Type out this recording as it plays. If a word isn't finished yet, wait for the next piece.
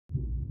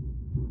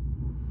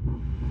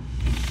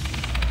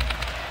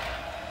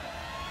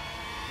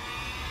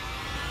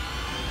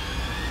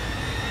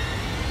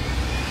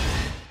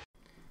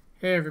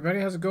Hey everybody,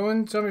 how's it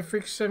going? Zombie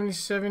Freak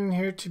 77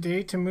 here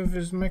today to move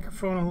his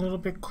microphone a little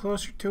bit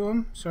closer to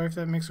him. Sorry if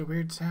that makes a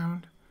weird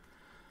sound.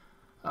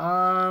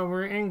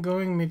 We're in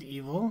Going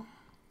Medieval,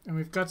 and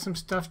we've got some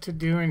stuff to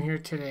do in here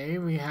today.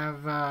 We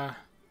have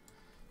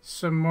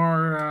some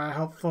more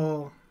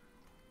helpful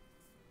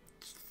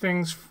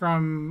things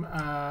from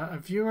a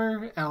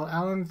viewer, L.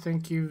 Allen.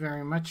 Thank you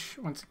very much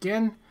once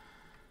again.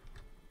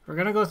 We're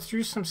going to go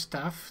through some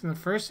stuff, and the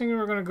first thing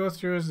we're going to go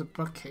through is the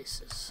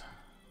bookcases.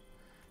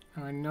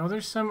 Now I know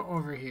there's some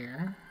over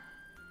here.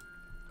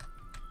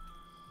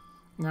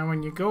 Now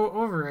when you go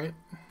over it,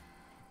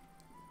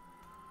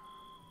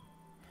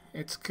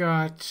 it's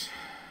got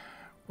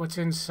what's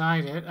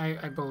inside it,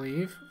 I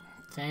believe.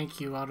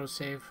 Thank you,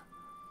 autosave.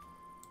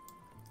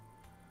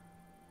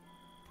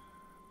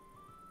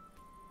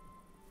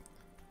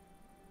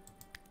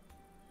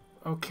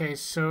 Okay,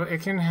 so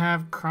it can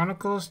have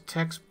chronicles,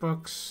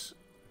 textbooks,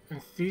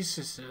 and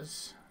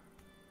theses.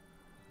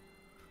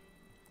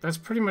 That's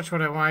pretty much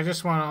what I want. I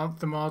just want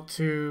them all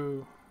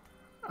to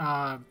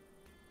hold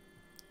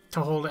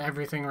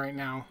everything right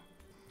now.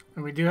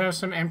 And we do have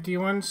some empty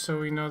ones,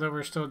 so we know that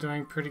we're still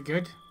doing pretty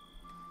good.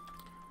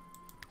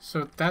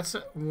 So that's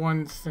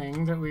one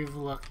thing that we've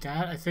looked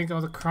at. I think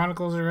all the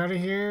chronicles are out of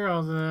here,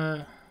 all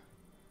the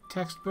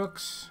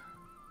textbooks.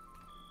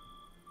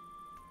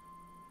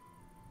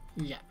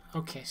 Yeah,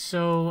 okay.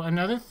 So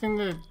another thing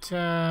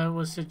that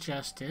was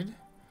suggested,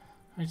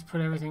 let's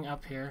put everything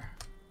up here.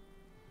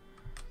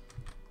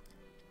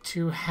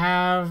 To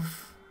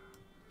have...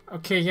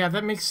 Okay, yeah,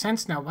 that makes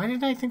sense now. Why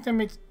didn't I think that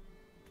made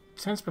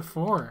sense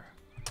before?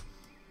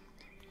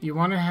 You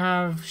want to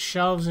have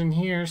shelves in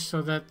here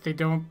so that they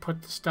don't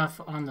put the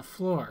stuff on the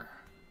floor.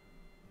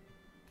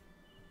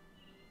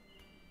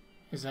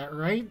 Is that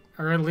right?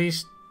 Or at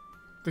least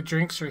the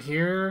drinks are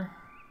here.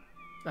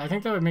 I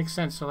think that would make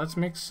sense. So let's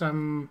make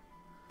some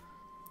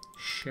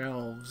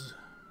shelves.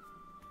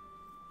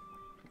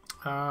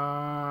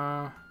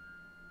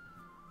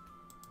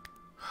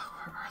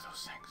 Where are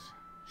those things?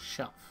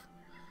 Shelf.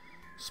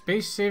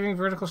 Space-saving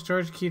vertical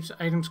storage keeps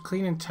items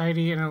clean and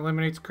tidy and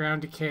eliminates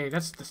ground decay.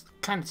 That's the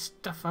kind of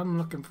stuff I'm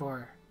looking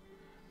for.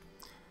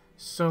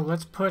 So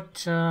let's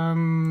put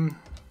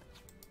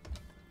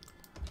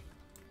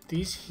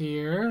these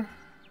here.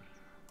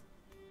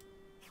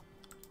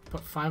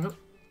 Put 5 of...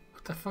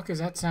 What the fuck is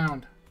that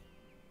sound?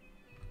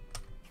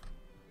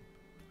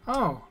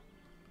 Oh.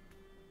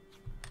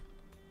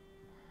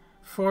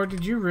 Ford,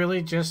 did you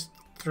really just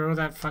throw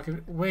that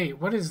fucking... Wait,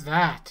 what is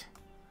that?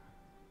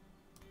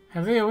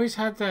 Have they always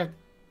had that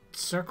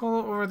circle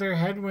over their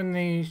head when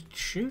they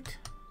shoot?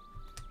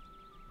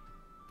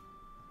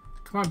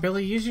 Come on,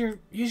 Billy, use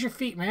your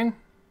feet, man.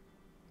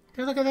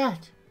 Hey, look at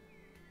that.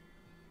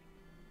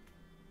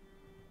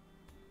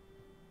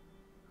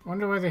 I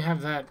wonder why they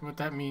have that, what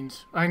that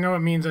means. I know it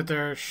means that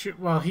they're...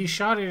 Well, he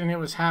shot it and it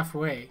was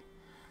halfway.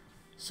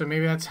 So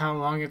maybe that's how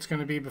long it's going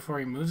to be before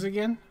he moves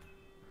again?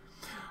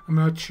 I'm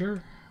not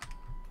sure.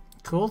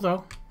 Cool,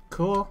 though.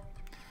 Cool.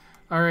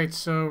 Alright,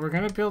 so we're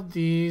going to build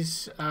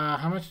these.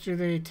 How much do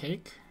they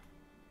take?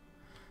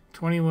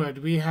 20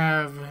 wood. We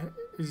have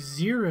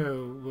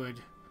 0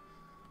 wood.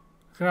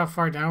 Look at how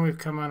far down we've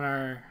come on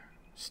our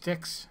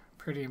sticks.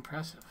 Pretty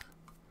impressive.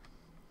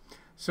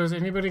 So is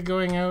anybody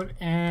going out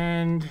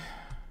and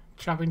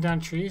chopping down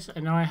trees?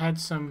 I know I had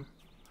some...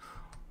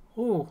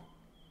 Ooh.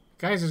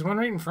 Guys, there's one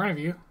right in front of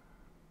you.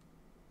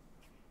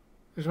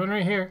 There's one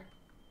right here.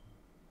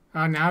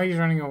 Oh, now he's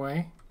running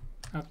away.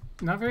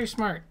 Not very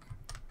smart.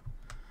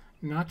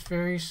 Not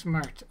very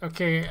smart.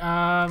 Okay,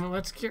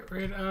 let's get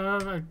rid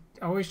of... I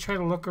always try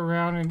to look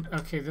around and...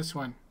 Okay, this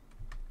one.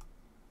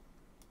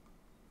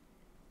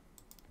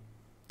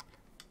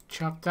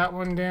 Chop that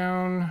one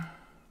down.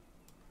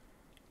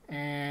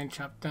 And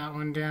chop that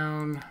one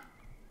down.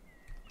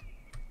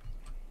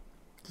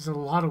 There's a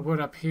lot of wood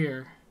up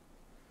here.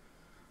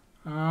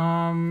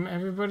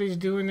 Everybody's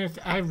doing it.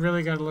 I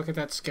really got to look at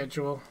that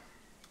schedule.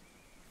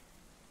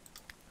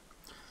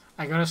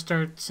 I got to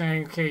start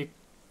saying, okay...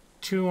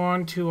 2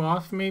 on, 2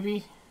 off,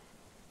 maybe?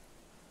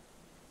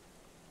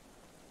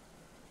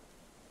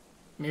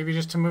 Maybe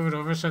just to move it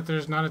over so that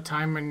there's not a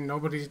time when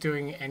nobody's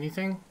doing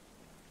anything.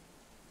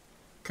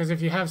 Because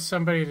if you have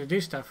somebody to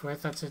do stuff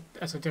with, that's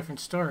a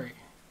different story.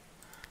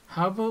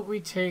 How about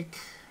we take...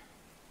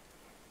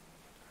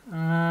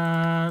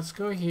 let's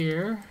go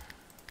here.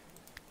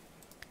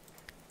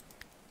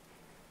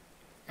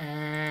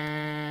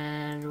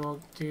 And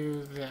we'll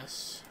do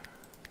this.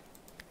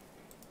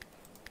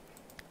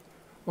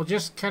 We'll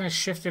just kind of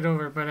shift it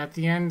over, but at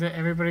the end,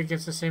 everybody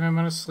gets the same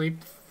amount of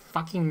sleep.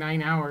 Fucking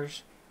 9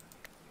 hours.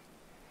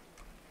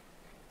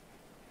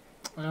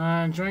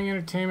 Enjoying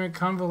entertainment,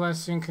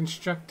 convalescing,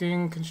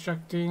 constructing,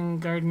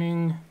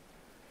 gardening.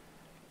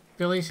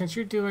 Billy, since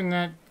you're doing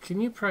that, can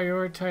you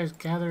prioritize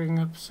gathering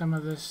up some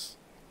of this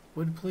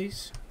wood,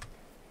 please?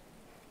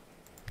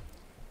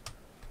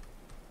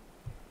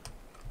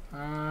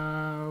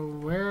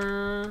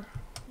 Where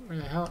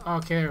the hell?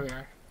 Okay, there we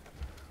are.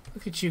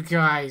 Look at you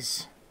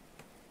guys.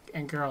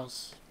 And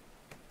girls.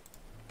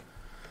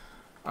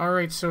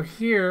 Alright, so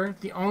here,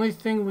 the only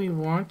thing we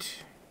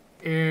want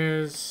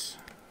is...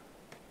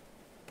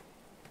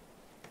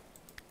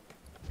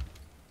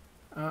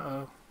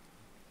 Uh-oh.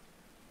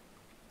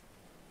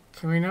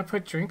 Can we not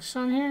put drinks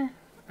on here?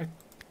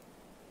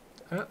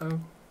 Uh-oh.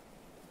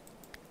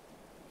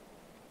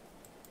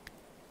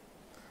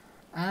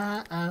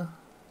 Uh-oh.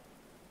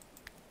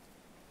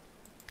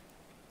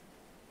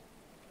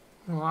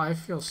 Well, I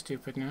feel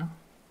stupid now.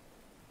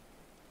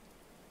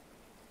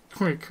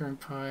 Wait,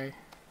 current pie.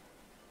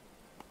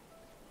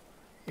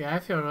 Yeah, I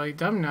feel really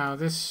dumb now.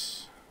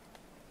 This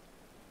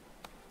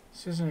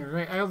isn't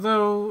right.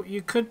 Although,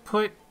 you could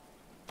put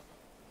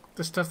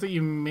the stuff that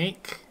you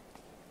make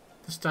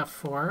the stuff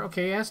for.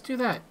 Okay, let's do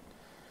that.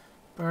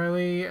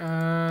 Barley,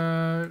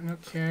 no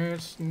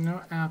carrots,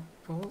 no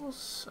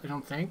apples, I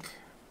don't think.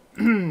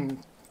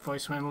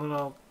 Voice went a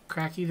little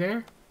cracky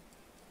there.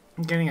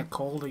 I'm getting a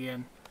cold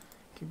again.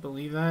 Can you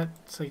believe that?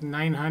 It's like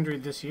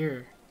 900 this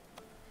year.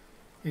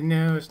 And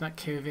no, it's not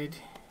COVID.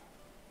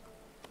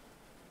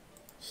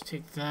 Let's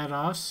take that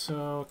off. So,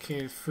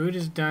 okay, food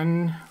is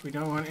done. We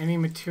don't want any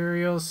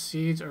materials,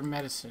 seeds, or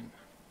medicine.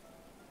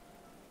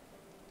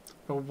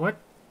 But what?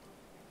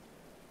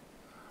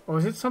 Oh,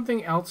 is it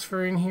something else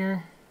for in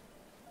here?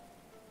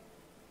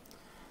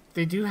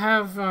 They do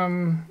have,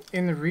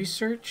 in the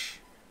research,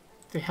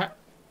 they have...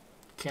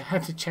 Okay, I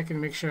had to check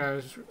and make sure I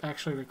was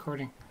actually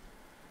recording.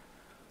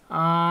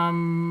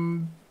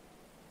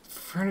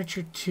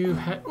 Furniture 2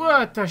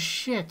 what the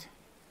shit?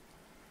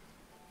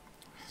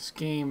 This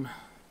game.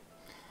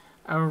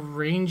 A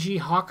rangy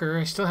hawker.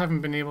 I still haven't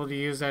been able to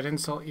use that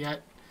insult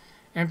yet.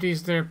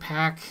 Empties their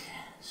pack,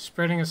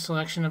 spreading a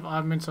selection of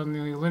oddments on the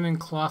linen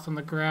cloth on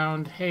the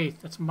ground. Hey,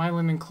 that's my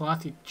linen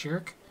cloth, you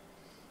jerk.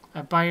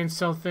 I buy and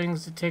sell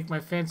things to take my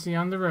fancy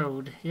on the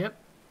road. Yep.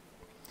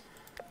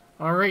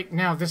 Alright,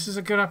 now this is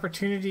a good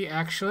opportunity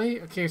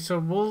actually. Okay, so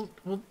we'll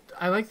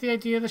I like the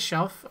idea of the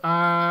shelf.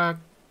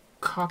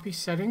 Copy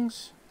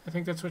settings. I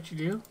think that's what you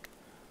do.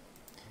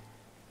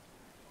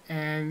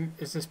 And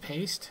is this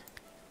paste?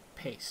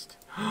 Paste.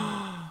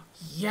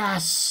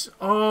 Yes!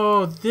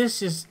 Oh,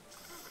 this is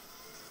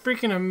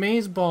freaking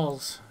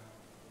amazeballs.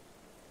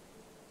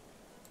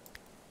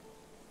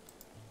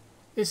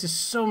 This is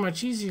so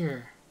much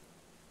easier.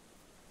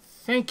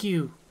 Thank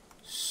you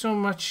so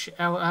much,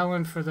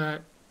 Alan, for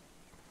that.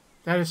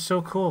 That is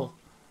so cool.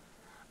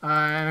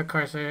 And of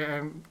course,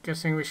 I'm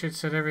guessing we should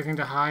set everything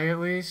to high at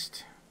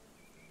least.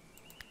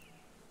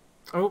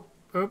 Oh,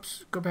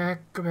 oops. Go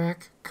back, go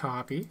back.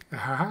 Copy.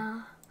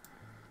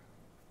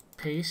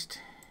 Paste.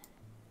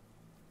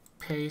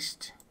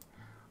 Paste.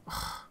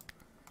 Oh.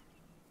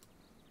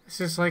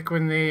 This is like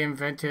when they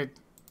invented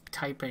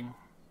typing.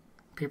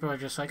 People are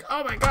just like,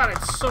 oh my god,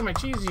 it's so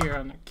much easier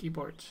on the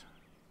keyboards.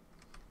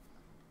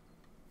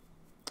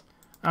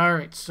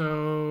 Alright,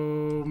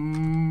 so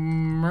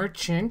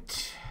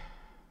merchant.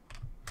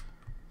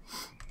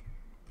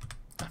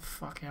 The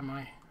fuck am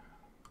I?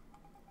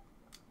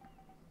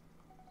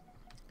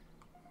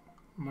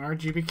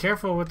 Margie, be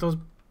careful with those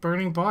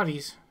burning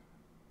bodies.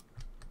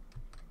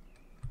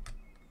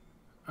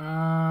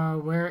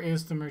 Where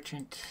is the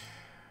merchant?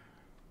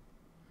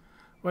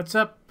 What's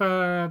up,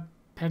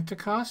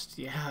 Pentecost?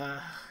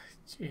 Yeah,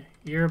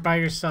 you're by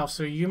yourself,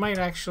 so you might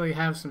actually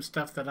have some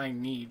stuff that I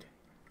need.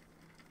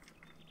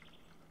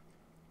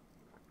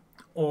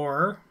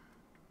 Or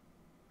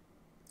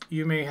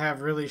you may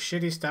have really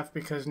shitty stuff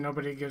because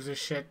nobody gives a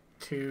shit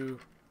to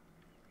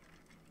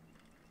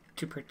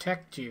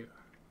protect you.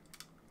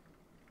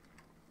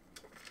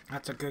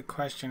 That's a good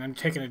question. I'm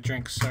taking a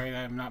drink. Sorry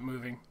that I'm not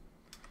moving.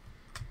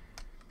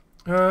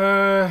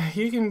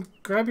 You can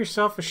grab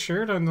yourself a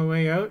shirt on the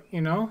way out,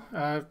 you know.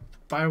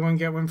 Buy one,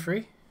 get one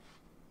free.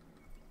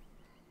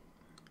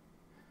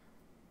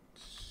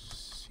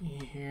 Let's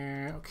see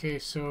here. Okay,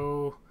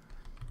 so...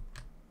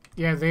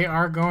 yeah, they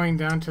are going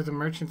down to the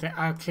merchant thing.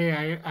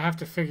 Okay, I have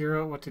to figure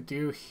out what to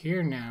do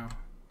here now.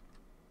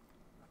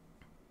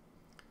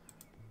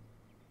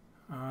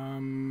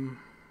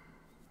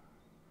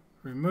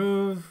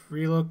 Remove,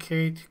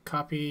 relocate,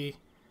 copy,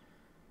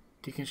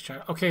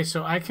 deconstruct. Okay,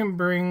 so I can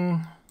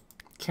bring...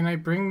 can I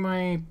bring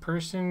my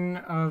person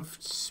of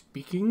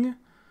speaking?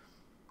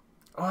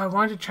 Oh, I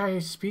wanted to try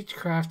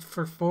Speechcraft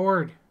for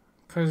Ford.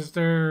 Because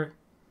they're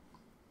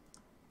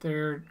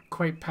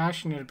quite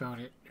passionate about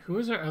it. Who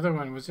was our other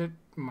one? Was it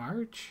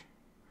Marge?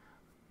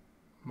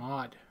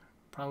 Maud.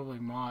 Probably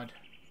Maud.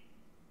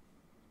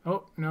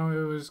 Oh, no,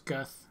 it was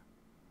Guth.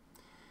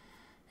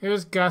 It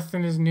was Guth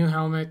in his new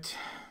helmet.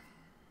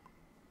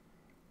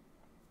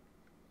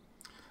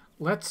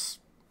 Let's...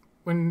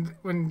 when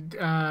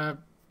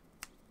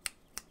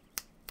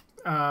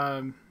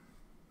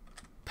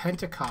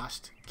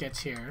Pentecost gets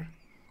here,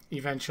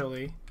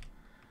 eventually,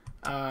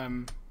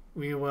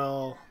 we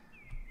will...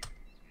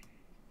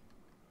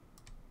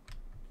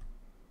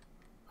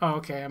 oh,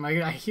 okay. I'm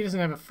like, he doesn't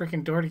have a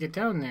freaking door to get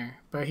down there,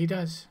 but he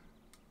does.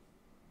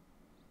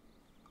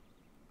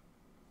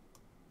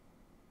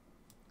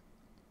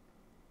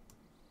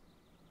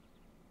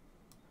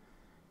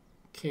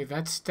 Okay,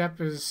 that step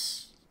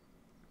is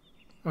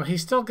Well, he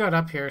still got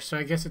up here, so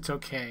I guess it's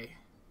okay.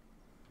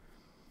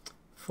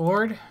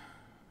 Ford.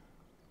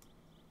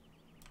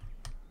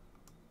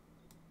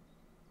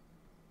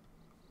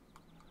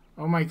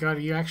 Oh my god, are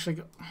you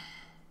actually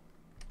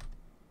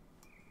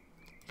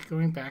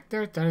going back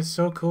there? That is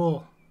so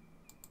cool.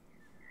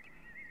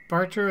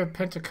 Barter of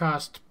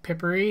Pentecost,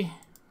 Pippery.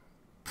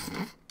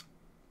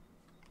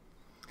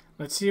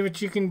 Let's see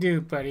what you can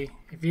do, buddy.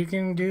 If you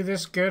can do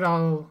this good,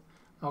 I'll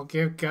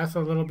give Guth a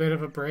little bit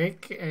of a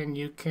break, and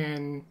you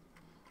can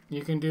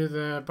do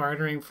the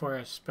bartering for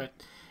us. But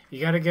you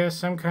got to get us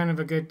some kind of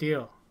a good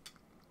deal.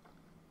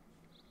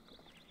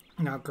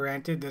 Now,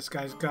 granted, this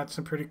guy's got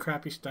some pretty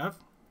crappy stuff.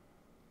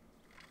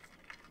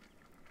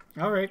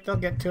 All right, they'll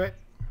get to it.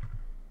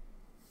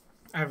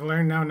 I've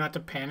learned now not to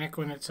panic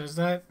when it says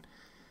that.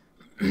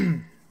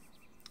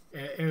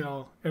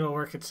 It'll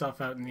work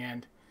itself out in the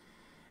end.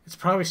 It's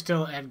probably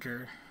still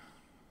Edgar.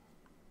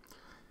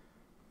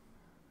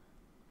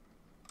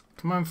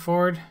 Come on,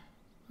 Ford.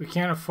 We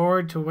can't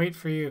afford to wait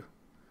for you.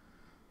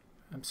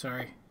 I'm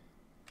sorry.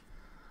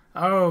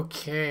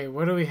 Okay,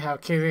 what do we have?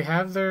 Okay, they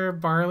have their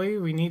barley.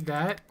 We need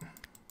that.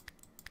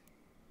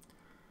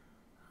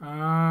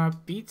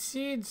 Beet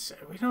seeds?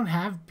 We don't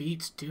have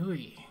beets, do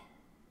we?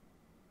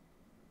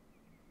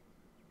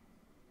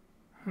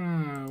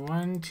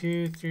 1,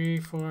 2, 3,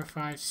 4,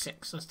 5,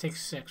 6. Let's take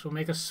 6. We'll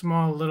make a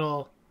small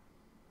little...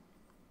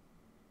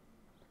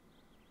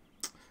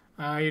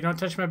 you don't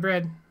touch my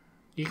bread.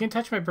 You can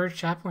touch my birch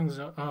saplings.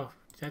 Oh,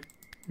 that...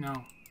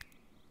 No.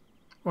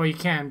 Well, you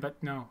can,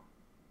 but no.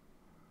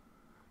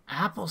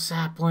 Apple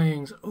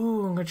saplings.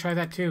 Ooh, I'm going to try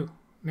that too.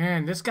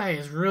 Man, this guy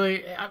is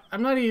really...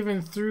 I'm not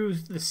even through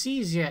the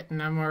C's yet,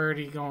 and I'm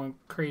already going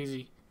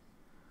crazy.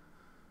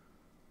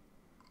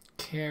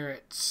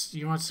 Carrots.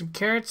 You want some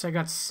carrots? I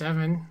got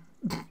 7.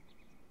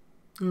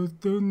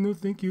 No,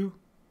 thank you.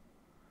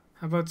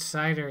 How about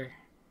cider?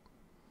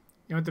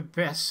 You know what the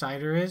best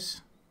cider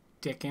is?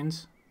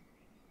 Dickens.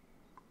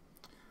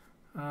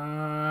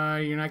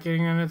 You're not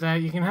getting none of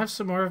that. You can have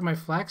some more of my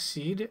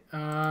flaxseed.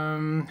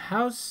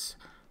 How's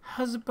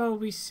about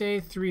we say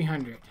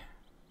 300?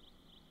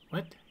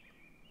 What?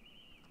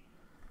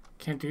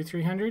 Can't do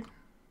 300?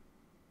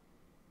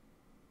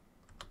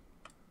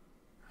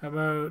 How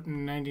about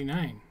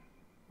 99?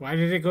 Why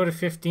did it go to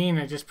 15?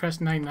 I just pressed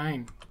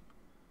 99.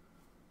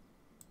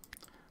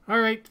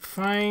 Alright,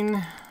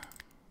 fine.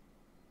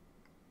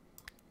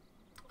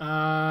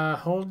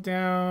 Hold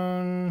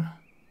down...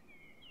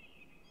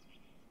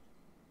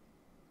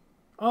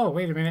 Oh,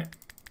 wait a minute.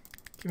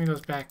 Give me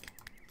those back.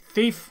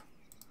 Thief!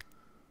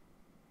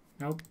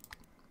 Nope.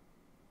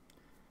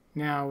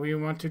 Now, we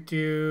want to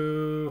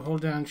do...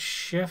 Hold down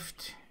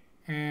Shift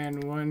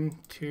and 1,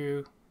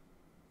 2,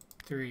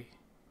 3.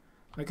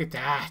 Look at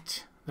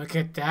that. Look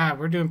at that.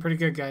 We're doing pretty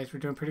good, guys. We're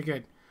doing pretty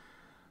good.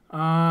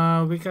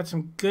 We got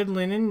some good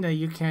linen that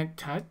you can't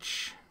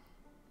touch.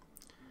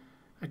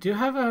 I do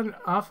have an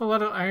awful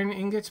lot of iron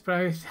ingots, but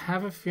I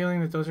have a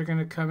feeling that those are going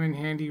to come in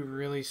handy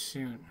really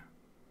soon.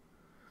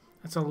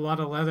 That's a lot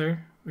of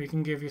leather. We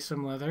can give you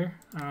some leather.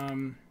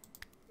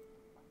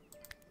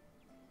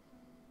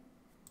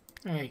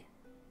 Hey.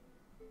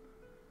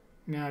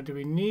 Now, do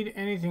we need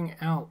anything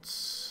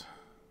else?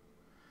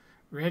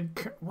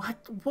 Red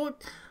what?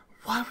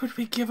 Why would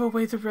we give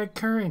away the red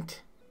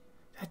currant?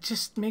 That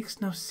just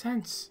makes no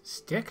sense.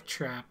 Stick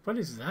trap. What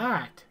is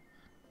that?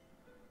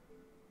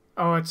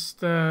 Oh, it's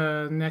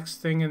the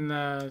next thing in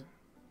the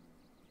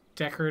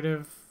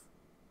decorative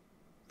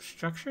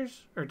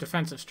structures? Or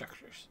defensive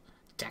structures?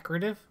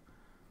 Decorative?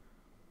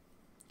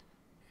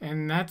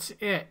 And that's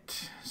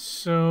it.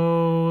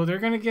 So they're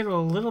going to get a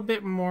little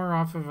bit more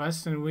off of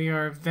us than we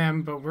are of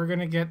them, but we're going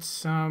to get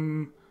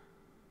some...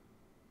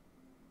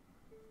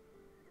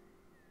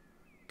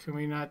 Can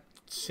we not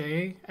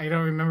say? I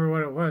don't remember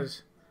what it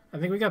was. I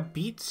think we got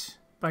beets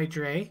by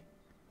Dre.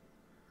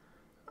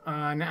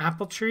 An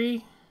apple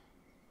tree.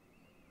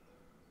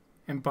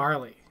 And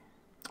barley.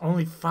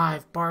 Only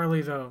 5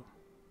 barley, though.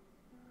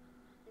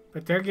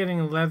 But they're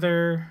getting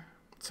leather...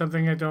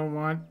 Something I don't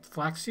want.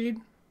 Flaxseed?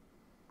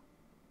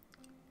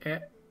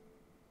 Am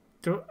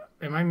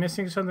I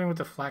missing something with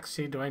the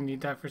flaxseed? Do I need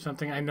that for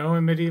something? I know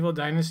in Medieval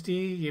Dynasty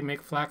you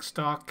make flax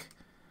stock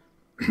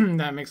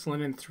that makes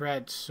linen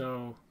thread,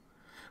 so...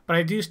 But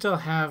I do still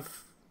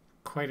have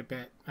quite a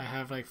bit. I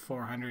have like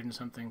 400 and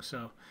something,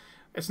 so...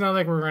 It's not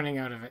like we're running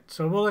out of it.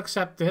 So we'll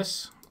accept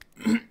this.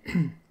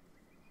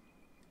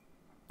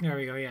 There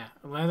we go, yeah.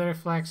 Leather,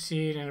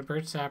 flaxseed, and a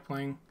birch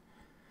sapling.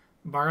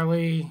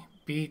 Barley,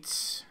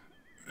 beets...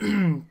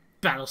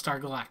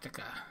 Battlestar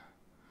Galactica.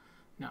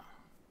 No.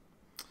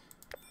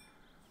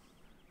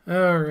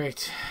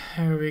 Alright.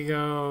 There we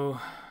go.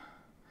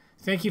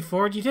 Thank you,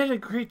 Ford. You did a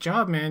great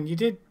job, man. You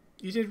did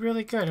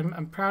really good.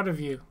 I'm proud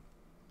of you.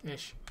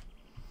 Ish.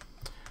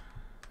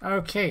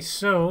 Okay,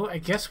 so I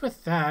guess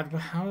with that,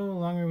 how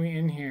long are we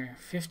in here?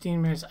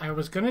 15 minutes. I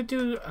was going to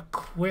do a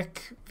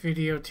quick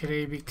video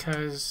today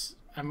because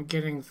I'm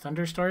getting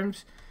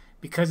thunderstorms.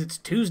 Because it's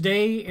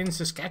Tuesday in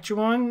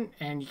Saskatchewan,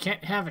 and you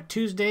can't have a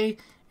Tuesday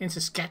in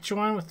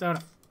Saskatchewan without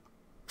a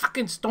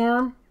fucking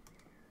storm.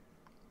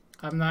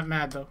 I'm not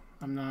mad though.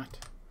 I'm not.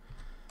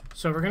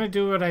 So we're going to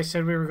do what I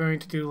said we were going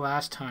to do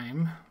last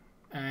time.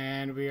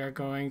 And we are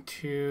going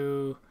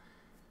to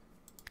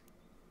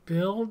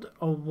build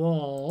a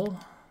wall.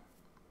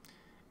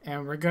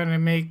 And we're going to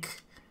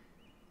make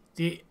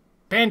the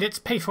bandits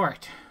pay for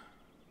it.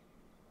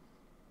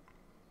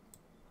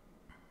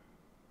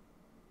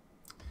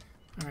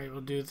 Alright,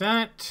 we'll do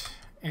that.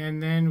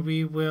 And then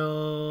we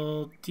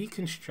will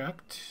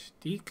deconstruct.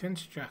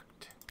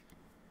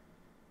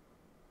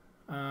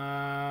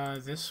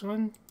 This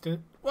one?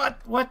 What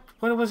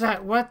was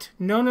that? What?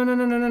 No. No.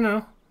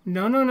 No.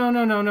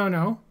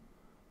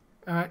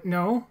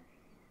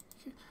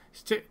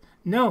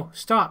 No,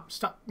 stop.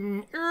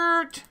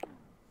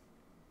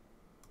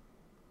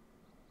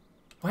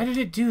 Why did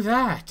it do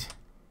that?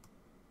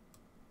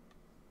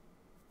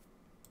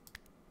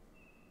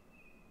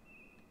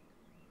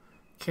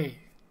 Okay,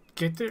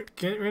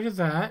 get rid of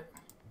that.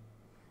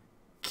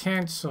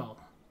 Cancel.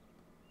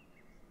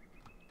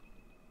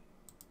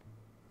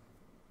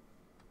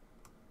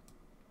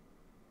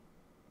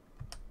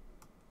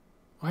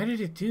 Why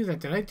did it do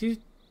that? I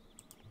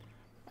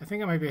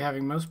think I might be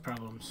having mouse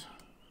problems.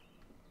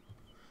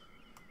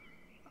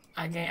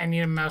 I need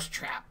a mouse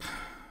trap.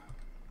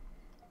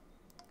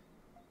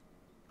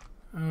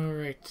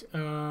 Alright,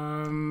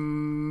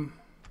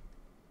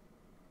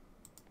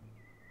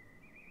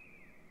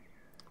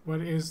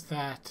 what is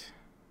that?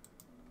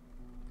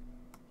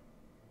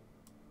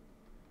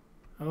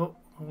 Oh,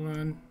 hold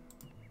on.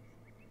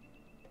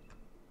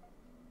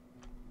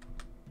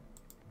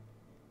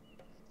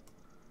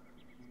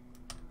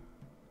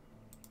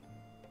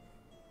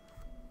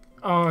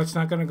 Oh, it's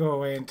not going to go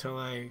away until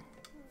I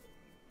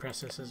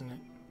press this, isn't it?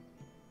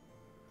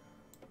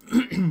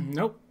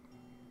 Nope.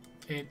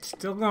 It's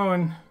still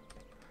going.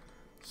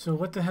 So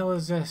what the hell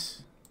is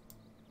this?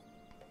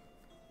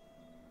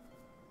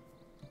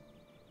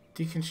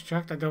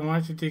 Deconstruct? I don't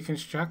want it to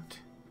deconstruct.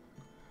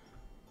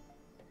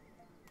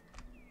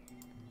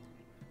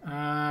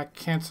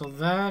 Cancel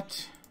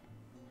that.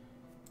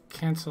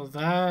 Cancel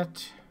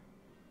that.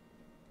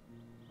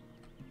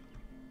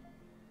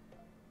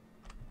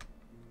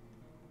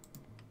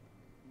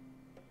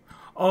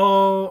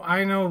 Oh,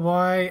 I know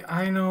why.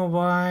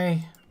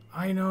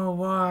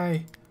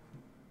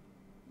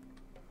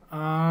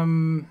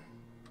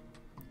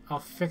 I'll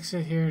fix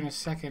it here in a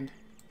second.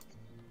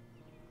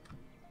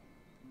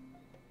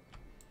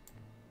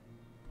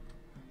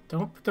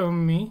 Don't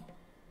dome me.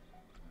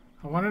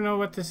 I want to know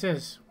what this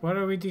is. What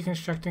are we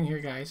deconstructing here,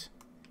 guys?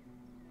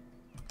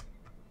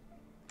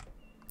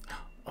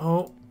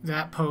 Oh,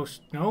 that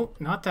post. No,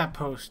 not that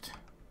post.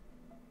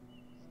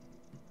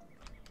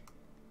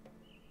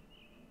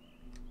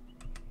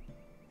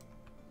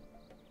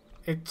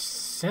 It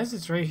says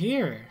it's right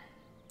here.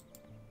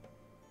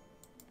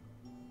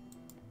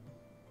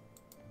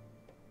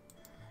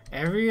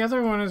 Every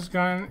other one is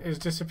gone, is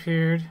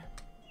disappeared.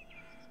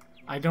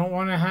 I don't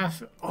want to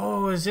have...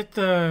 Oh, is it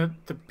the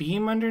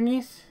beam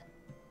underneath?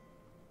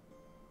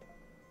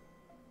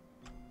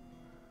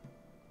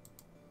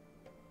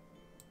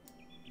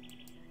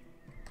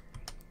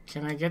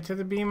 Can I get to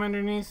the beam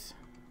underneath?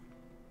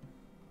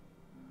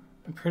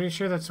 I'm pretty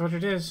sure that's what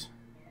it is.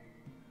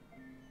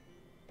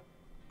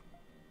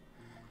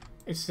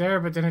 It's there,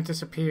 but then it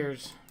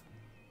disappears.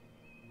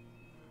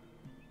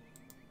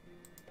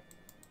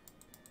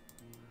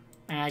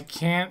 And I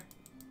can't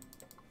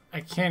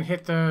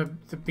hit the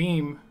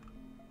beam.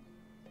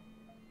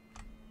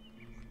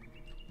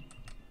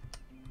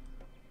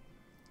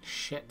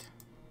 Shit.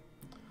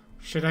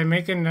 Should I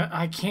make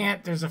I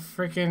can't. There's a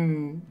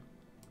freaking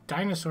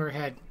dinosaur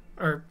head.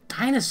 Or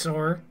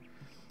dinosaur?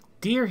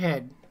 Deer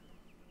head.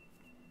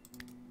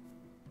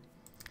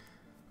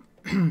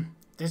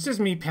 This is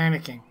me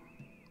panicking.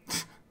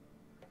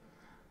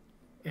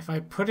 If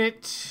I put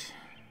it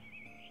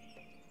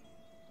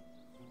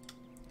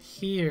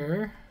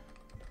here,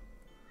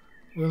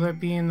 will it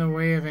be in the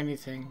way of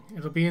anything?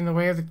 It'll be in the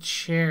way of the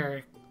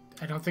chair.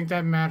 I don't think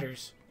that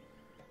matters.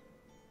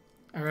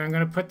 Alright, I'm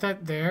going to put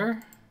that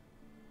there.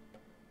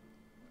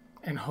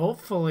 And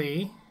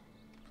hopefully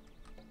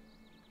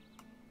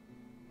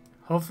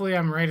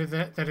I'm right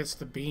at that it's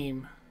the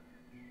beam.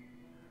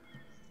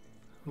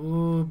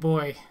 Ooh,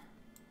 boy.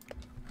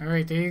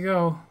 Alright, there you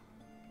go.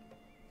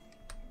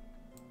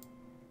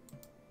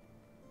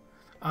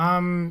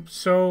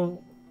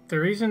 So the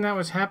reason that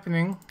was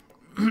happening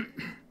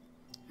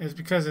is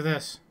because of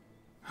this.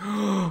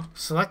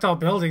 Select all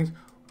buildings.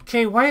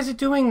 Okay, why is it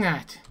doing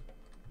that?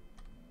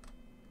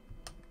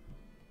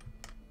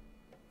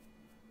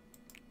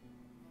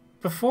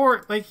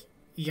 Before, like,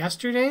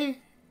 yesterday,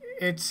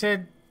 it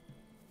said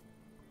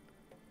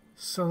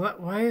select,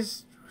 why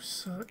is,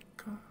 select,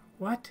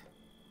 what?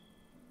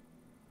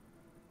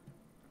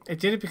 It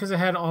did it because it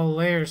had all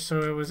layers,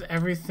 so it was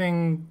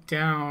everything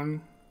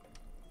down.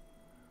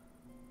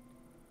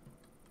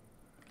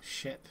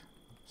 Shit.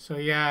 So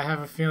yeah, I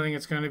have a feeling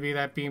it's going to be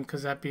that beam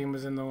because that beam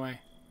was in the way.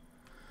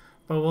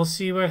 But we'll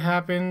see what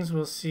happens.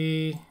 We'll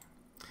see.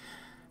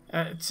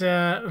 It's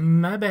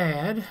my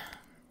bad.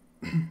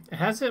 It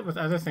has it with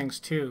other things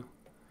too.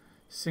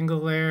 Single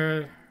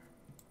layer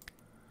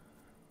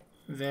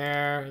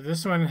there.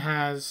 This one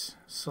has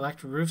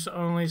select roofs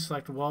only,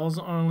 select walls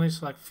only,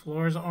 select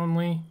floors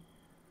only,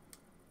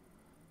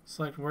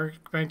 select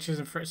workbenches,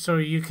 and so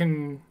you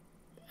can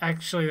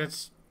actually,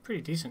 that's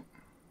pretty decent.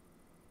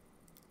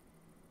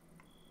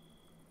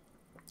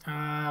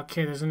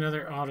 Okay, there's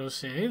another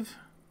autosave,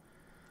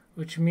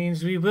 which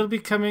means we will be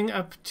coming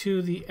up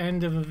to the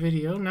end of a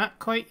video. Not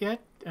quite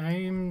yet.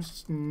 I'm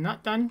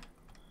not done.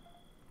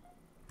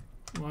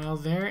 While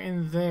they're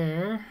in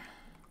there,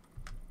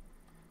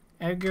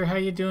 Edgar, how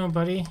you doing,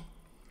 buddy?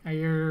 Are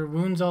your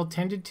wounds all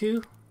tended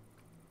to?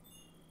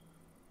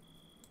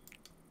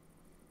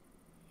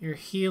 You're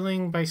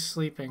healing by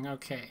sleeping.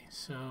 Okay,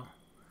 so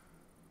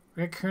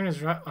Red Current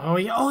is right. Oh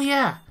yeah, oh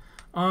yeah.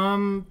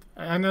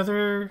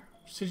 Another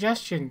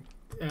suggestion.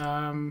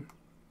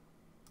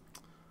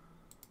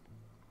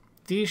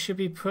 These should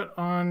be put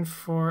on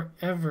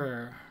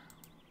forever,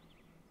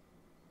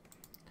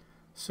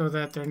 so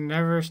that they're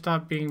never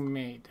stop being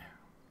made.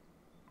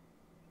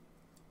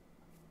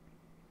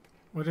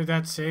 What did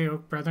that say?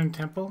 Oak Brethren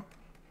Temple?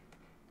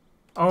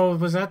 Oh,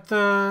 was that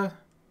the...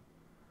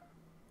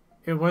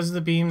 It was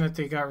the beam that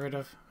they got rid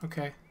of.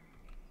 Okay.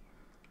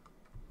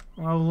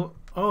 Well,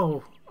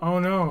 oh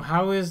no.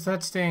 How is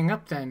that staying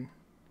up then?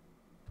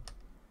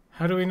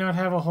 How do we not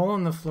have a hole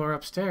in the floor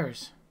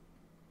upstairs?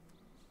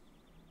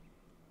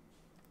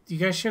 You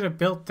guys should have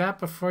built that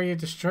before you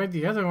destroyed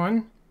the other one.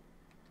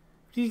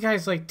 What are you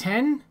guys, like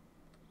 10?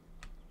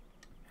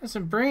 Have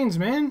some brains,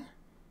 man.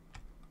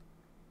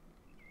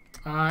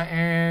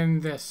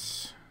 And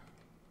this.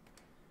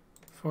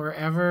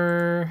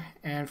 Forever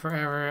and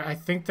forever. I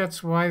think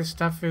that's why the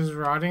stuff is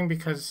rotting,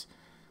 because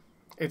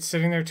it's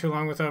sitting there too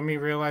long without me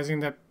realizing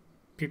that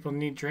people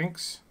need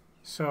drinks.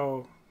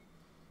 So,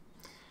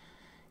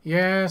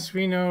 yes,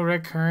 we know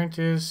Red Current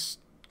is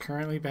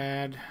currently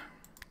bad.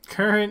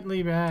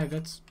 Currently bad.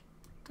 That's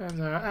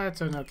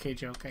an okay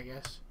joke, I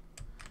guess.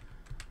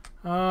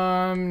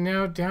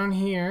 Now down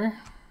here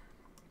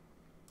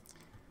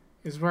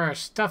is where our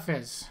stuff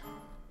is.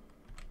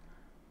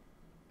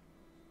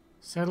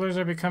 Settlers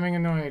are becoming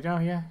annoyed. Oh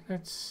yeah,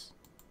 that's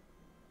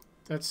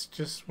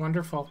just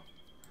wonderful.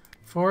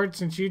 Ford,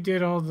 since you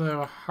did all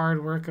the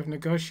hard work of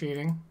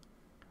negotiating,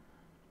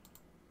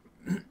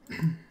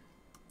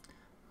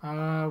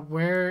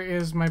 where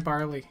is my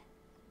barley?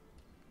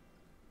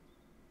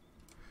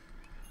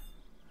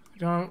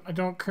 I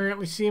don't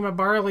currently see my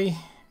barley.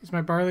 Is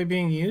my barley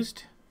being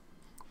used?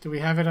 Do we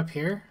have it up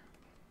here?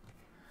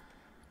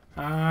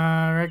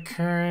 Red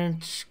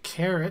Current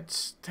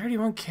carrots.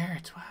 31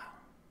 carrots. Wow.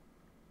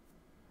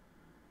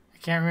 I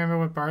can't remember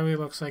what barley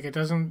looks like. It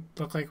doesn't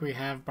look like we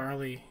have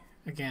barley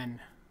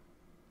again.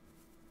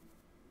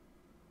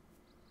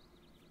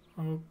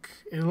 Oak.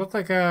 It looked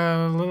like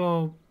a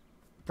little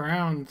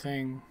brown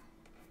thing.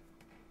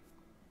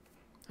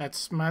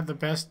 That's the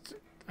best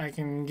I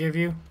can give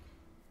you.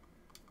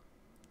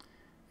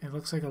 It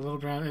looks like a little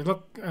brown. It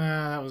looked,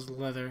 that was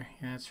leather.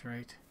 Yeah, that's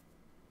right.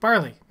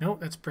 Barley.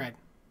 Nope, that's bread.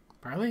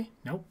 Barley?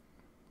 Nope.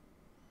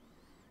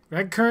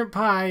 Red Currant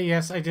pie.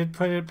 Yes, I did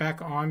put it back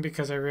on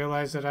because I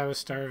realized that I was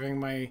starving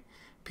my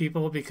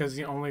people because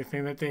the only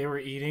thing that they were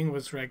eating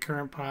was red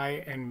currant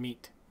pie and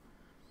meat.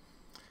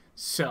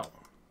 So,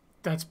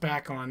 that's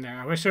back on there.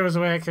 I wish there was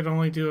a way I could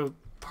only do a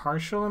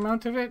partial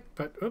amount of it,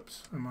 but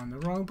oops, I'm on the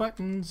wrong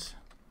buttons.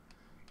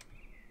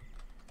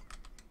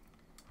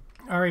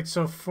 Alright,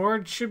 so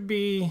Ford should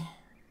be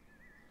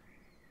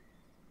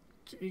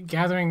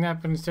gathering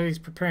that, but instead he's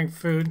preparing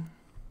food.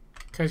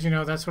 Because, you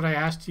know, that's what I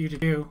asked you to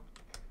do.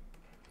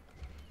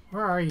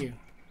 Where are you?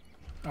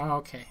 Oh,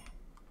 okay.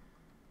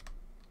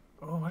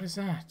 Oh, what is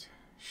that?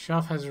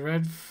 Shelf has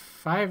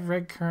 5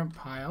 red currant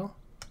pile.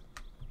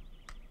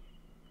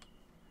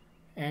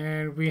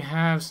 And we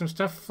have some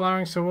stuff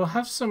flowering, so we'll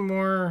have some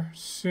more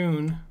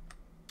soon.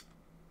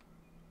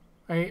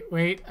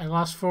 Wait, I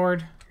lost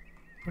Ford.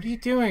 What are you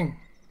doing?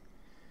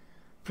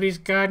 Please,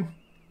 God,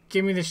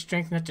 give me the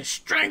strength not to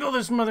strangle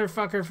this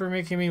motherfucker for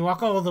making me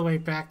walk all the way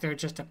back there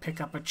just to pick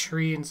up a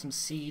tree and some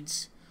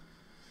seeds.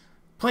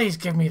 Please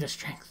give me the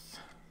strength.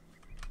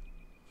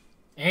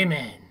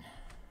 Amen.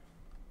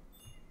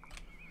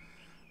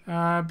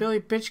 Billy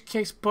Bitch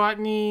Cakes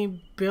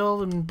Botany,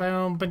 Bill and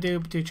Boom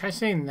Badoo. Try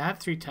saying that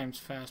 3 times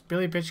fast.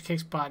 Billy Bitch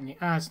Cakes Botany.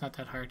 It's not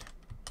that hard.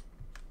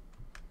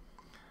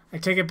 I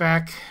take it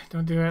back.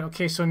 Don't do it.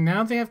 Okay, so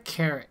now they have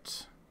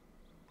carrots.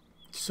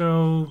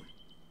 So,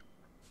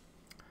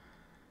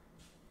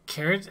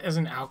 carrots as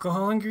an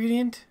alcohol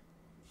ingredient?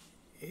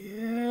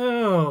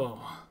 Ew.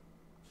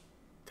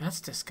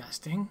 That's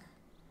disgusting.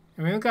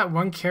 And we only got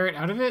 1 carrot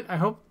out of it? I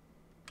hope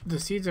the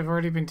seeds have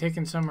already been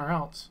taken somewhere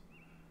else.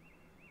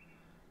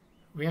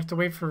 We have to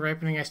wait for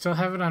ripening. I still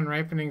have it on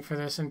ripening for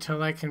this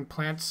until I can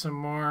plant some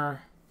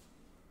more.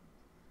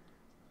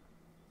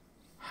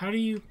 How do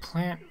you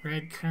plant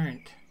red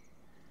currant?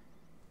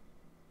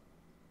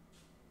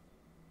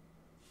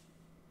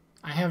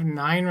 I have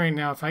 9 right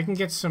now. If I can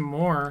get some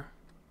more,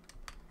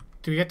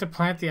 do we get to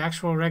plant the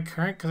actual red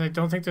currant? Because I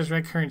don't think there's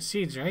red currant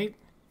seeds, right?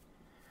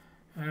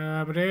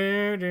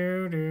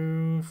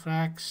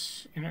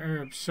 Flax and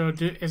herbs. So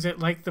is it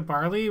like the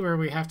barley where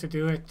we have to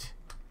do it?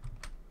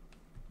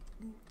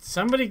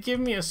 Somebody give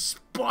me a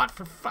spot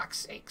for fuck's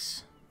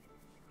sakes.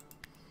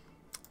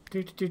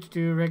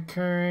 Red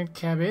currant,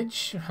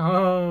 cabbage.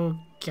 Oh,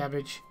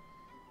 cabbage.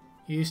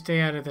 You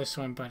stay out of this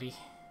one, buddy.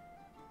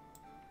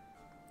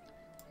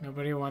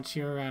 Nobody wants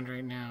you around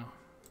right now.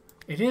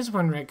 It is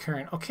one red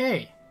currant.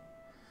 Okay.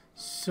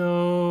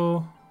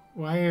 So,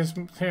 why is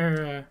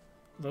there a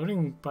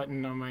loading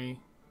button on my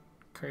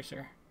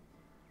cursor?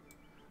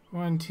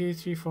 1, 2,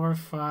 3, 4,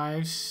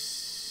 5,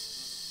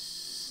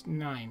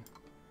 9.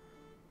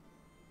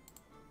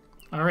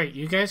 Alright,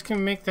 you guys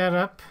can make that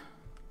up.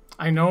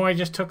 I know I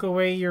just took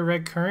away your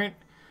red currant,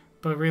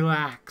 but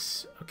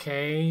relax.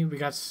 Okay, we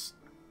got...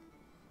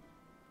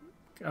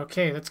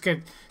 Okay, that's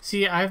good.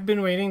 See, I've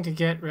been waiting to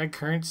get red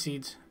currant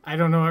seeds. I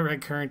don't know what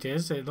red currant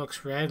is. It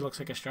looks red, looks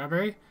like a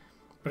strawberry.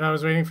 But I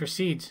was waiting for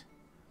seeds.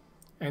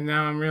 And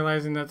now I'm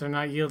realizing that they're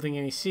not yielding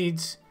any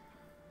seeds.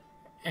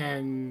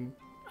 And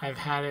I've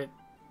had it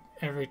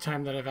every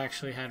time that I've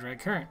actually had red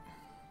currant.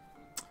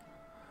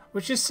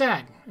 Which is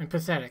sad and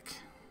pathetic.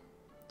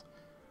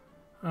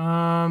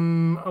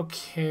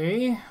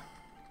 Okay.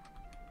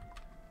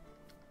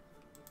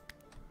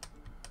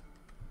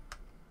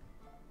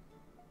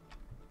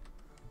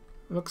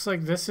 Looks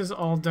like this is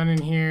all done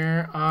in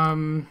here.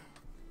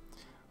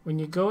 When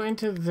you go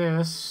into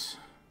this,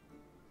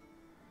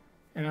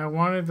 and I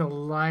wanted the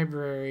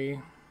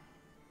library.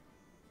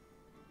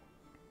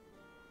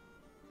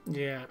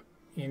 Yeah,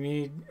 you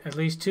need at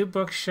least 2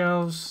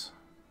 bookshelves.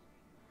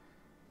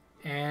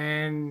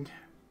 And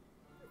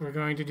we're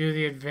going to do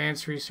the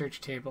advanced research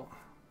table.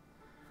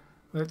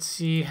 Let's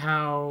see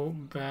how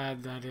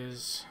bad that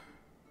is.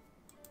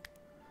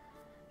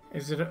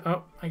 Is it a...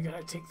 Oh, I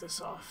gotta take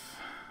this off.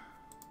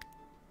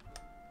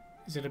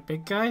 Is it a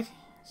big guy?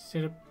 Is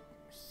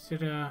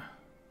it a...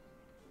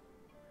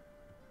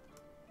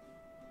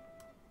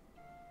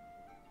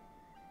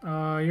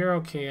 Oh, you're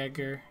okay,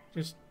 Edgar.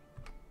 Just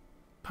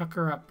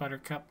pucker up,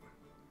 Buttercup.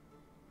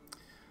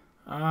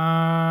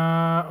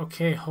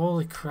 Okay,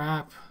 holy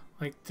crap.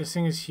 Like, this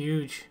thing is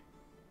huge.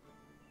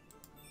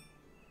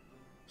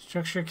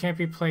 Structure can't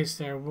be placed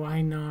there.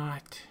 Why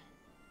not?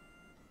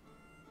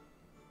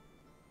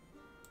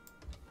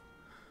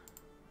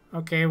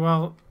 Okay,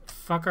 well,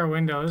 fuck our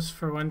windows,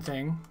 for one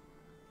thing.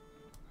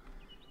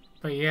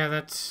 But yeah,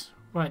 that's...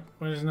 What?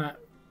 What is that?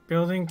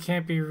 Building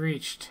can't be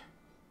reached.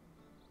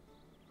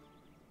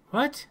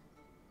 What?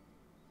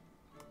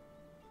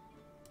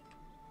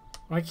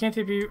 Why can't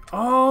it be...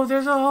 Oh,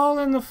 there's a hole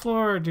in the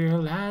floor, dear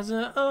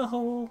Liza, a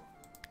hole.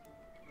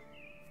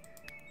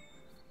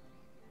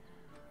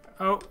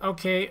 Oh,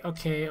 okay,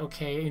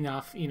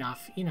 enough.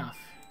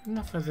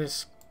 Enough of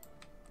this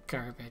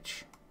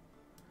garbage.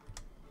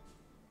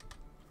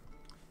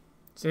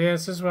 So yeah,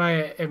 this is why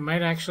it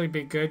might actually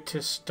be good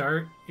to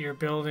start your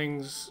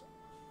buildings,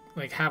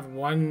 like have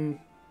one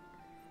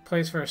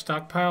place for a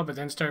stockpile, but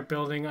then start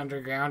building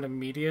underground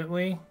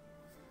immediately.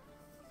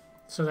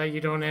 So that you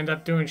don't end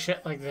up doing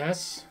shit like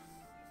this.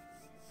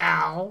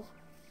 Ow.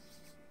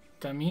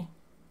 Dummy.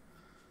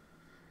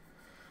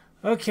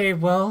 Okay,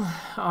 well,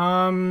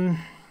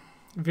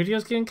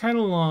 video's getting kind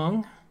of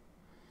long.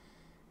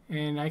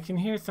 And I can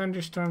hear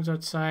thunderstorms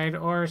outside,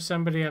 or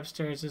somebody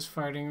upstairs is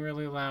farting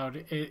really loud.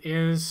 It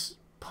is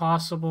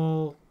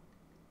possible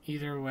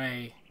either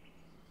way.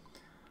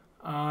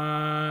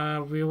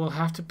 We will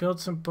have to build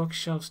some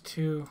bookshelves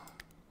too.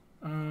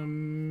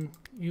 You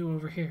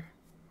over here.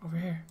 Over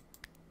here.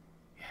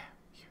 Yeah,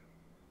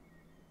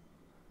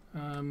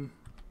 you.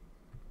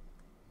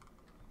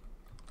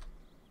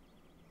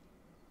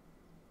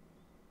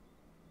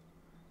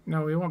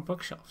 No, we want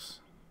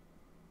bookshelves.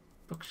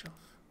 Bookshelf.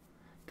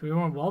 Do we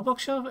want wall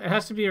bookshelf? It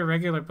has to be a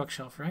regular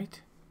bookshelf,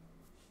 right?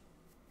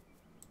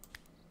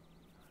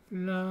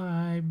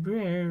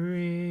 Library.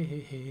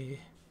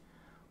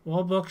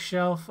 Wall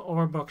bookshelf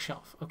or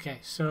bookshelf. Okay,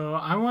 so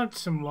I want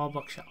some wall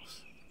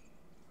bookshelves.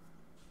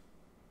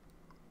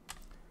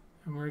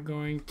 And we're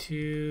going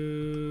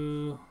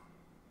to...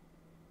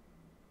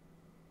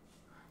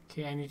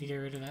 Okay, I need to get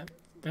rid of that.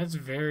 That's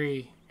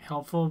very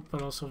helpful,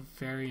 but also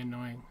very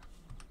annoying.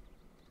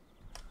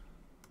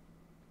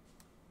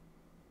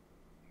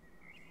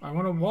 I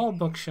want a wall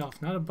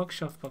bookshelf, not a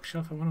bookshelf. I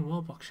want a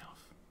wall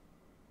bookshelf.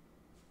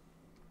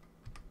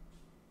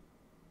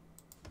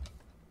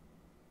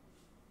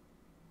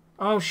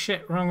 Oh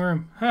shit, wrong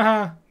room.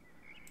 Haha.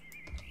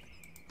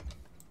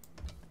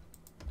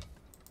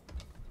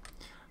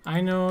 I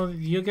know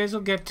you guys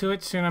will get to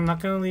it soon. I'm not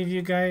going to leave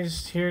you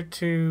guys here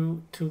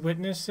to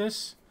witness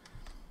this.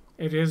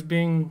 It is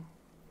being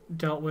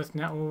dealt with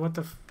now. What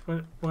the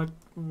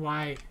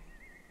why?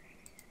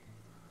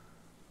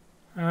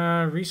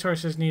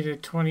 Resources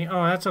needed 20.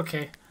 Oh, that's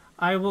okay.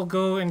 I will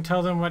go and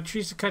tell them what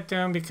trees to cut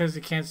down because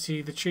they can't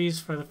see the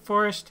trees for the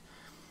forest.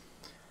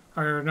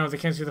 Or no, they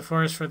can't see the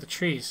forest for the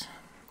trees.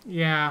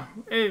 Yeah,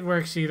 it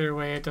works either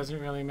way. It doesn't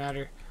really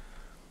matter.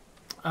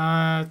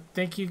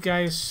 Thank you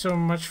guys so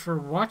much for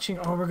watching.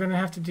 Oh, we're gonna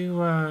have to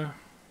do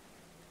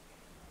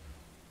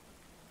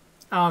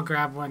I'll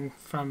grab one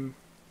from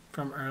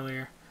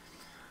earlier.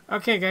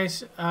 Okay,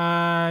 guys.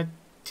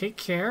 Take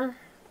care.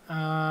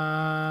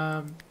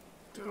 Oh,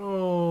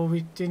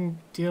 we didn't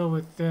deal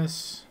with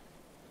this.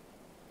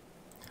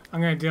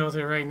 I'm gonna deal with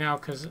it right now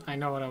because I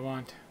know what I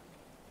want.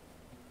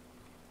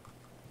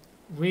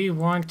 We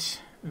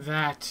want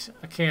that.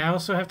 Okay, I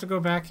also have to go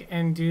back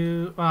and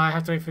do... Well, I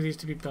have to wait for these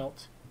to be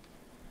built.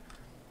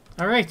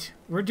 Alright,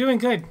 we're doing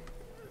good.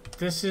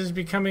 This is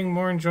becoming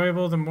more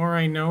enjoyable the more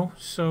I know,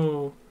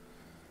 so...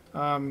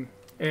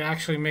 it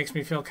actually makes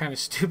me feel kind of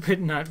stupid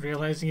not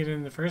realizing it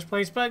in the first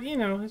place, but, you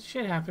know,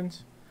 shit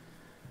happens.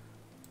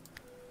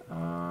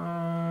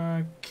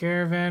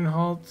 Caravan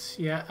halt.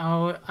 Yeah,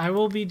 I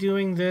will be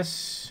doing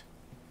this...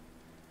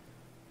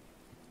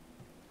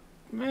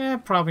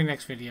 probably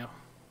next video.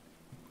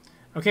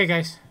 Okay,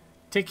 guys.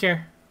 Take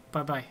care.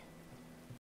 Bye-bye.